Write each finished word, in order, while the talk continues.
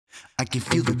I can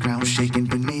feel the ground shaking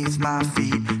beneath my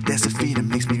feet. There's a fear that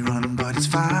makes me run, but it's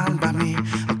fine by me.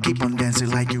 I'll keep on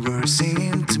dancing like you were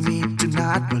singing to me.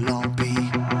 Tonight will all be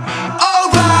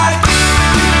alright.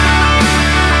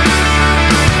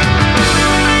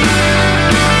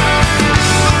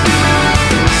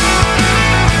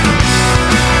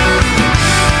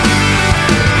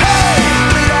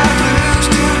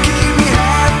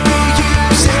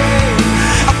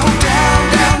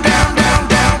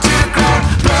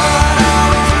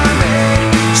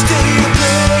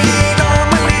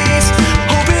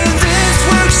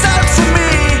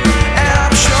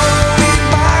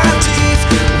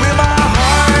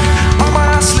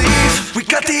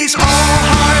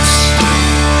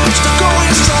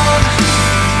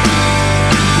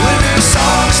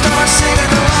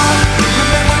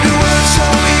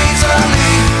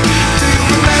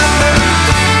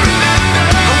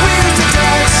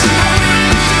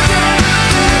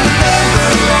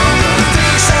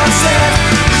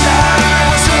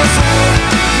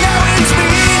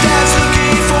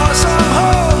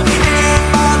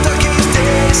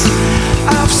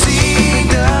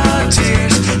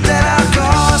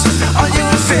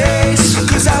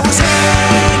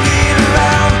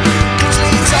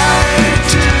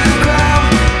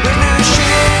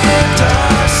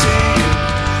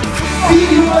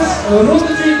 Rond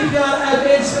de 20 jaar uit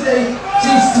Enschede,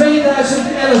 sinds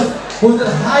 2011 wordt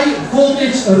er high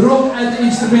voltage rock uit de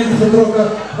instrumenten getrokken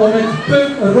om het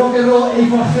punk, rock and roll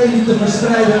evangelie te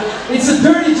verspreiden. It's a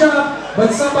dirty job, but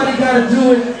somebody gotta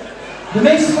do it. De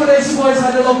meeste van deze boys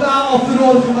hadden lokaal al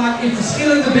furoren gemaakt in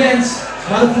verschillende bands,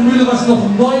 maar de formule was nog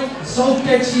nooit zo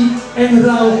catchy en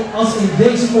rauw als in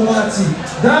deze formatie.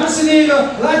 Dames en heren,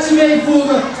 laat je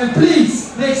meevoeren en please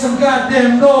make some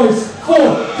goddamn noise for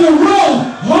the road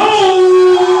home!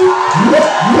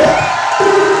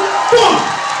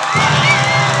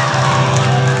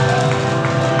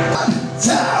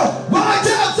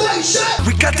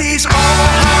 We got these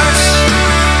all